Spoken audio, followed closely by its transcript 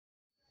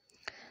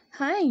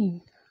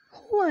Hi,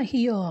 who are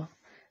here?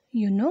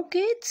 You know,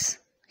 kids,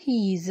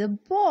 he is a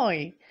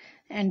boy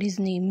and his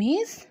name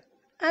is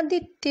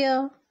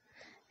Aditya,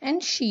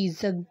 and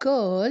she's a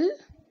girl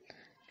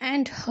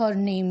and her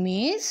name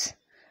is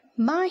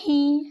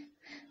Mahi.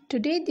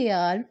 Today they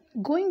are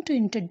going to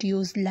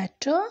introduce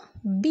letter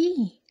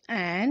B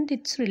and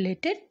its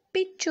related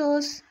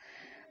pictures.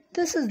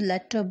 This is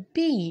letter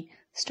B.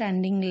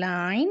 Standing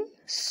line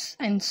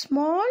and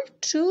small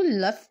two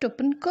left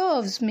open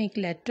curves make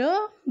letter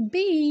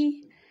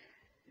B.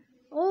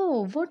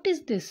 Oh, what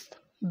is this?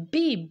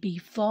 B. B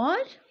for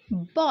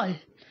ball.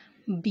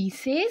 B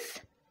says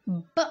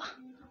B.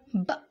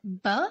 B.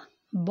 B.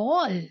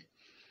 Ball.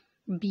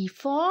 B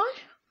for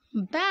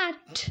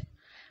bat.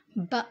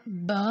 B.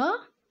 B.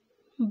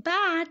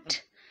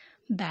 Bat.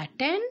 Bat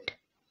and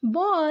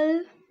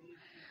ball.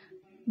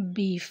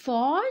 B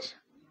for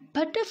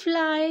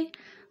butterfly.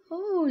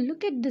 Oh,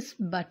 look at this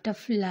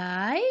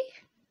butterfly.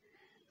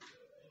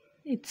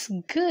 It's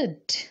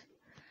good.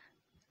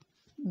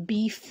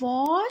 B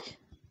for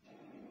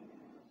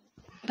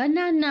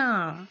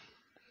banana.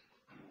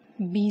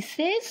 B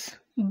says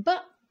B.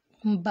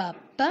 B.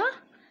 B.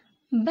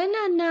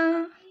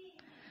 Banana.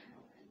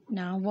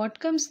 Now what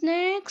comes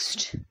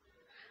next?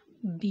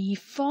 B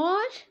for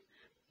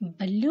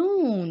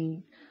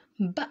balloon.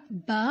 B.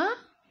 B.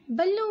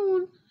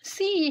 Balloon.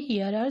 See,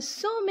 here are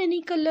so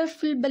many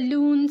colorful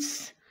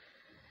balloons.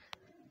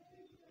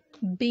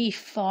 B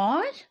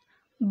for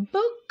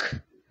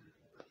book.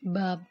 B.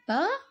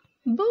 B.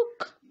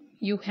 Book.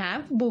 You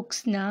have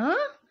books now?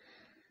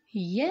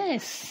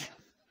 Yes.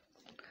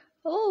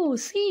 Oh,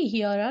 see,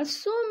 here are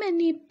so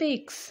many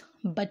pigs.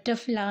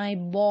 Butterfly,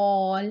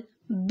 ball,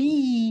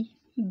 bee,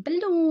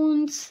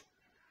 balloons.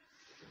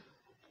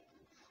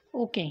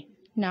 Okay,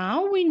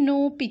 now we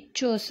know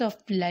pictures of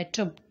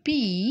letter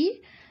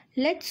B.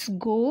 Let's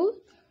go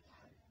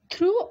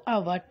through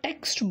our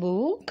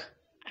textbook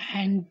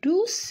and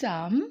do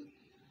some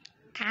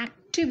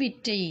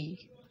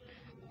activity.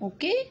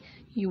 Okay,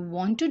 you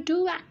want to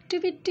do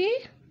activity?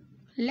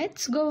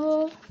 Let's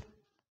go.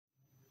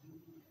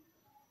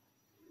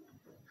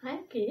 Hi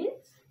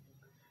kids,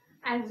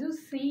 as you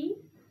see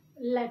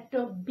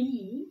letter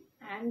B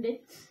and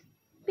its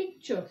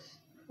pictures.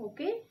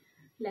 Okay,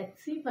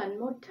 let's see one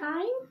more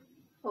time.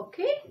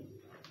 Okay,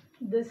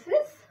 this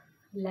is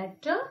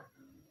letter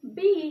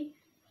B.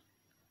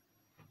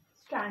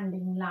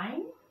 Standing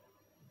line,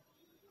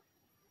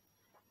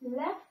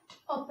 left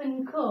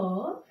open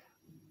curve,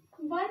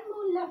 one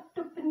more left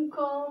open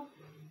curve.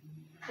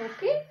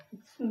 Okay,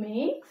 it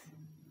makes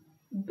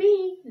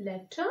B,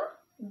 letter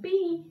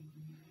B.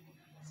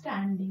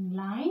 Standing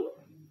line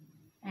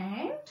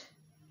and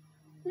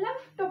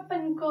left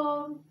open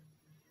curve,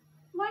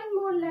 one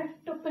more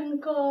left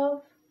open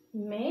curve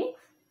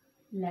makes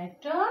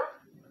letter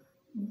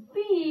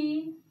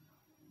B.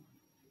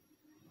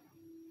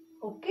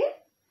 Okay,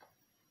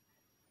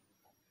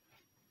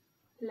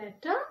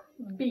 letter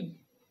B.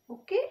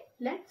 Okay,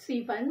 let's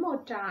see one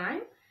more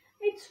time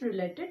its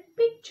related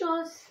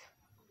pictures.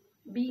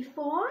 B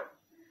for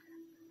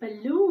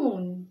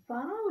balloon.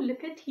 Wow,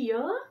 look at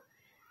here.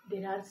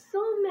 There are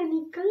so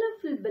many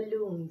colorful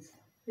balloons,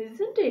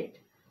 isn't it?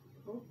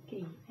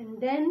 Okay,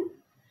 and then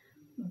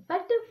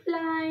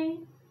butterfly.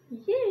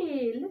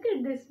 Yay, look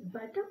at this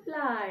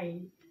butterfly.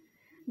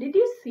 Did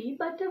you see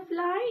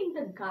butterfly in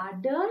the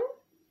garden?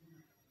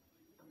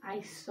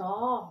 I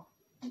saw.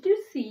 Did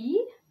you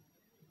see?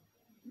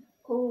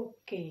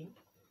 Okay.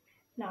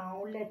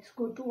 Now let's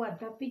go to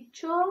other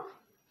picture.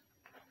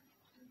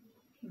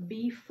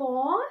 B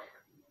for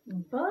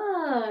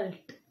bird.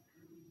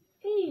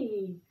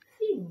 Hey,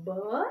 see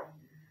bird?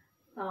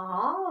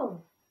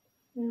 Wow.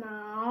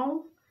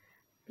 Now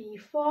B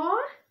for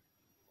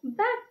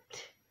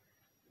bat.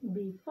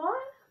 B for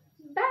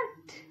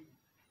bat.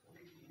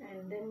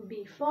 And then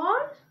B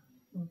for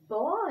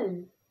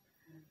ball.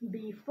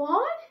 B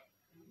for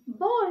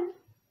ball.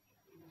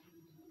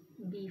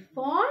 B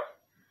for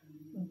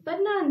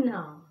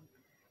banana.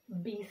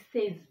 B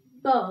says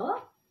B.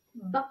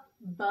 B.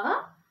 B.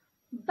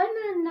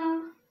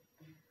 Banana.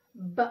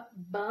 B.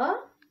 B.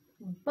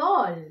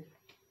 Ball.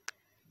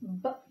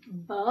 B.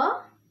 B.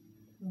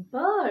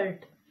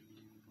 Bird.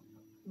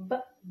 B.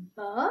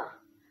 B.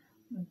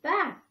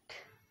 Bat.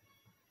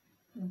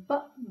 B.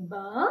 B.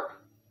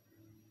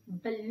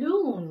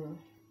 Balloon.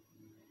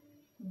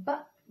 B.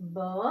 B.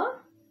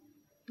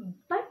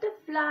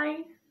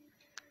 Butterfly.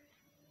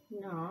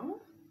 Now,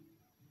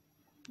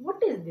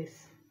 what is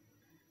this?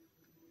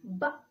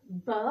 B.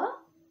 B.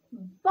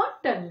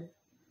 Bottle.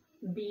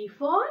 B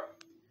for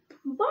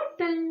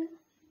bottle.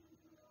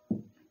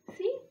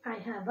 See, I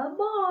have a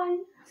ball,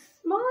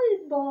 small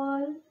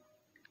ball.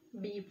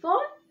 B for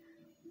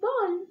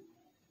ball.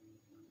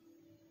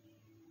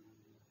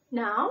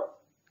 Now,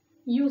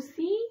 you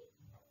see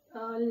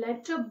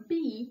letter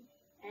B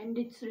and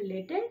its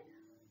related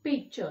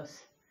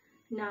pictures.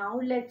 Now,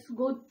 let's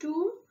go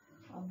to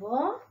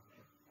our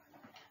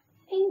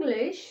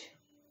English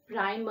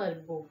primer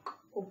book.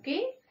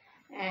 Okay,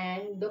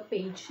 and the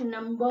page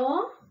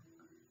number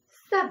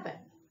 7.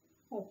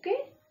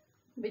 Okay,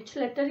 Which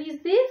letter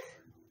is this?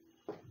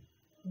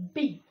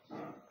 B.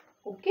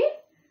 Okay.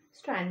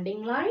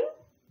 Standing line.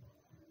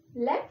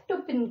 Left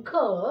open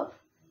curve.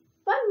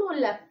 One more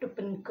left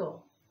open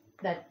curve.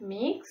 That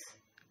makes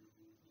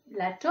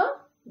letter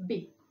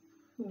B.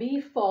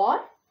 B for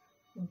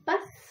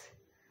bus.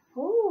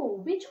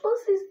 Oh, which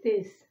bus is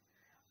this?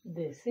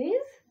 This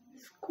is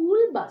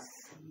school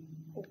bus.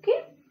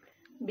 Okay.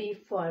 B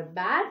for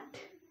bat.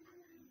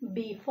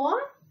 B for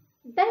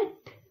bed.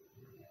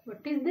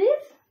 What is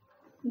this?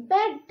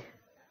 Bed.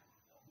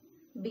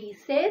 B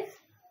says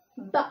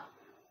b,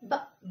 b,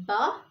 b,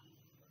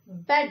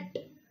 bed.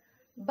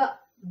 B,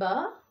 b,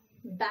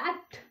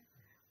 bat.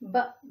 B,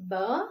 b,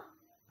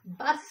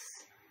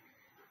 bus.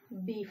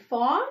 B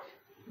for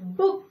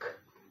book.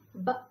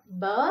 B,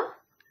 b,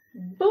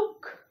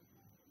 book.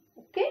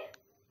 Okay.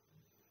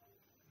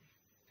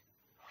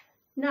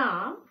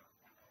 Now,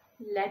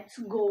 let's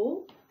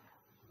go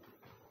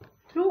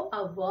through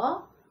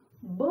our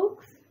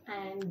books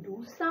and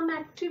do some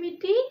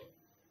activity.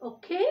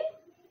 Okay.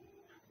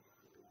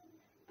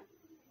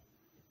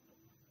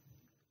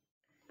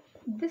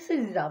 This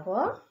is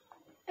our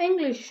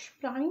English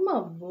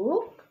primer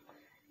book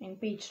in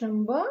page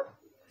number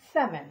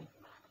 7.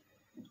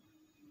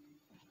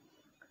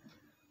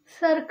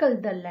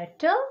 Circle the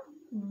letter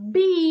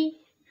B.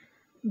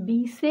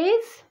 B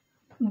says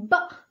b,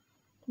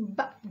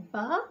 b, b,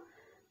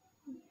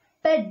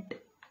 bed,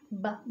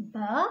 b, b,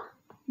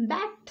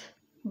 bat,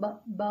 b,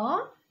 b,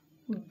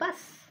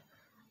 bus.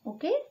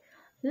 Okay,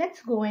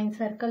 let's go and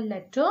circle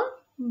letter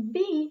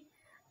B.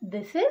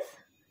 This is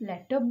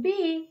letter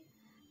B.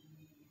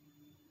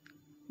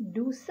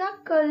 Do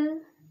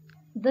circle.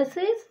 This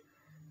is,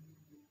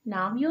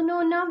 now you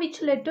know now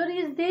which letter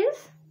is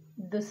this?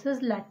 This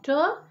is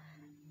letter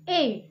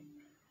A.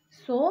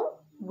 So,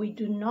 we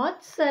do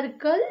not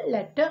circle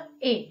letter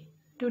A.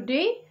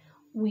 Today,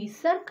 we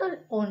circle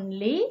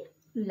only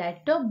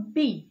letter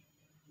B.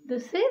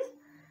 This is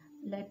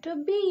letter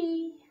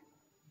B.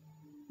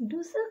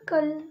 Do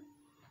circle.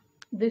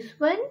 This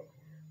one,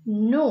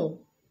 no.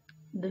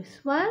 This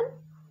one,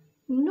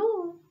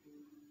 no.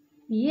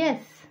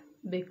 Yes,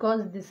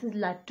 because this is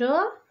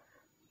letter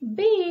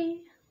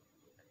B.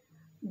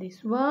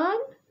 This one,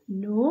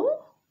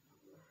 no.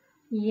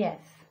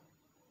 Yes.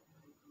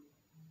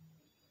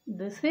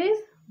 This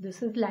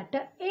is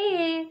letter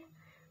A.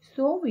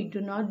 So we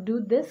do not do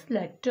this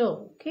letter.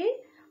 Okay.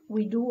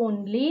 We do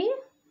only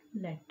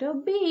letter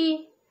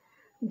B.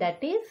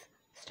 That is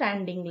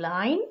standing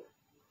line,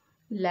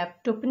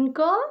 left open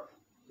curve,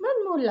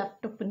 one more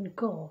left open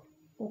curve.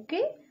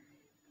 Okay.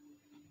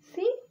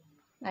 See,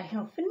 I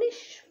have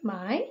finished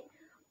my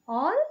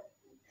all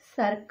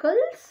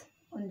circles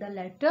on the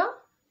letter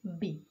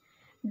B.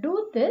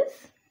 Do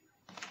this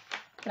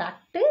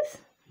practice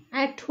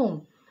at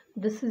home.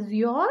 This is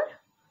your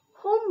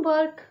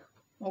homework.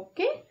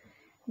 Okay.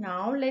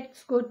 Now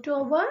let's go to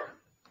our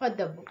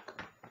other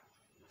book.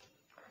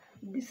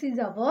 This is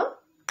our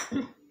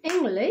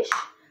English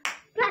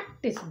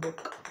practice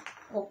book.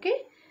 Okay.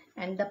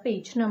 And the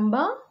page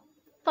number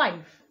 5.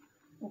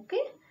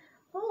 Okay.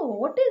 Oh,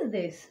 what is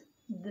this?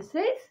 This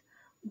is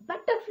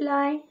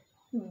butterfly.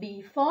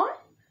 B for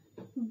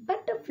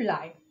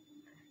butterfly.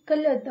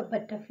 Color the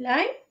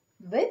butterfly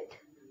with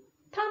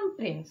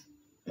thumbprints.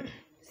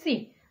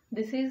 See,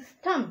 this is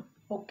thumb.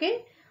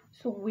 Okay.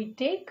 So we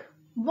take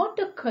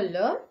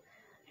watercolor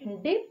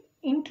and dip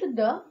into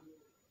the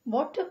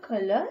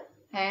watercolor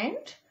and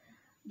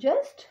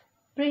just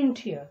print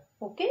here.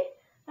 Okay.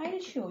 I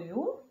will show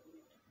you.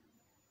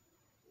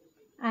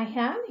 I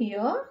have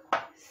here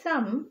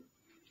some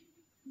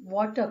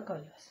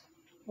watercolors.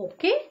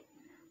 Okay.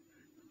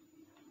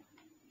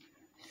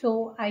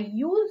 So I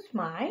use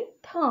my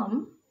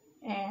thumb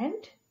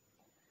and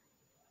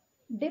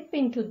dip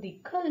into the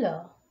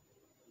color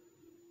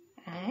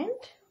and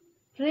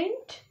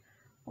print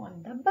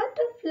on the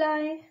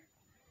butterfly.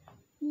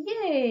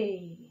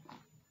 Yay!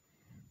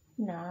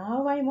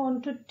 Now I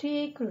want to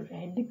take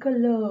red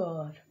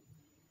color.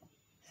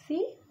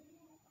 See?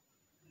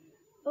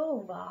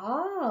 Oh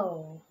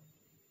wow!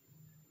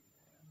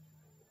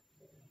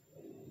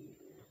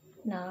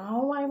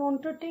 Now I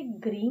want to take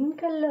green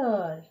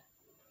color.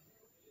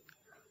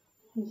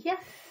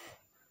 Yes.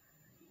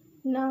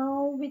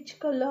 Now which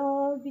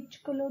color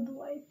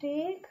do I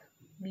take?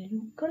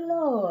 Blue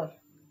color.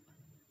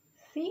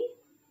 See?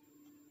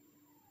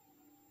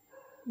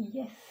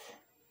 Yes.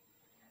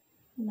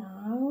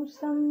 Now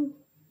some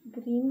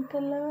green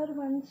color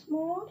once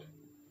more.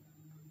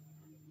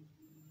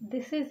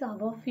 This is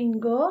our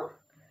finger.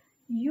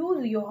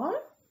 Use your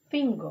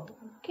finger.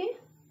 Okay.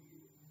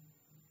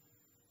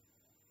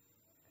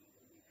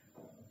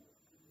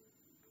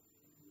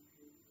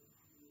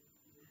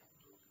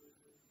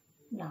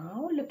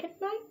 Now look at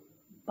my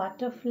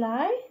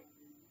butterfly.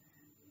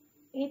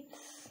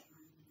 It's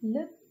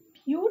look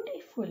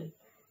beautiful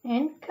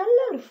and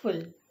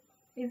colorful,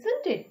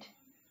 isn't it?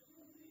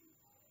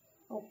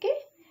 Okay.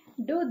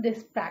 Do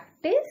this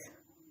practice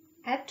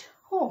at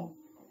home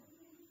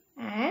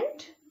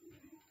and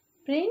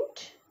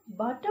print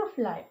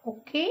butterfly.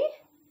 Okay.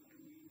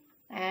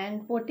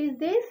 And what is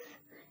this?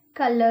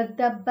 Color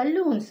the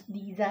balloons.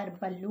 These are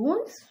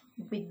balloons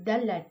with the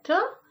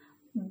letter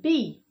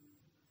B.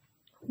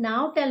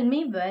 Now tell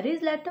me, where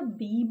is letter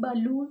B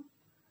balloon?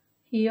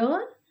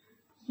 Here?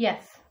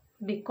 Yes,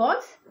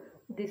 because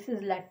this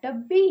is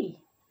letter B.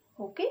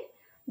 Okay.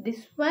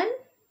 This one?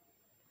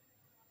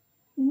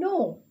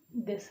 No.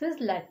 This is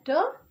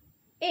letter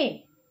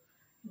A.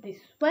 This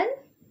one?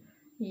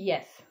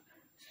 Yes.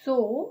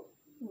 So,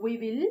 we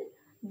will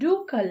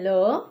do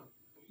color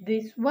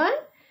this one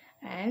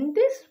and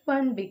this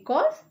one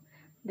because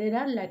there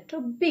are letter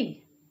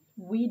B.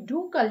 We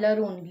do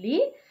color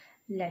only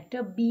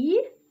letter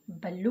B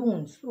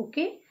balloons.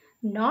 Okay.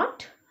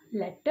 Not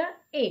letter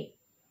A.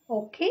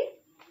 Okay.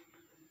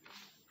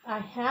 I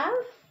have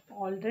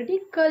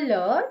already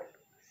colored.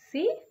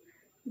 See,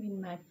 with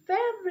my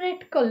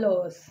favorite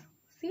colors.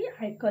 See,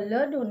 I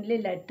colored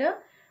only letter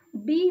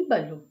B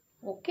balloon.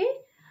 Okay.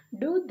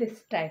 Do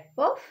this type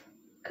of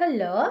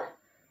color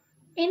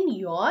in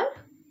your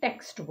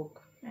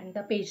textbook. And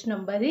the page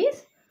number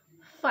is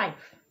 5.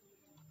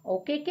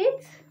 Okay,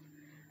 kids.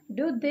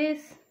 Do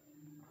this.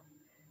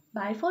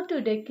 Bye for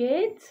today,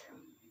 kids.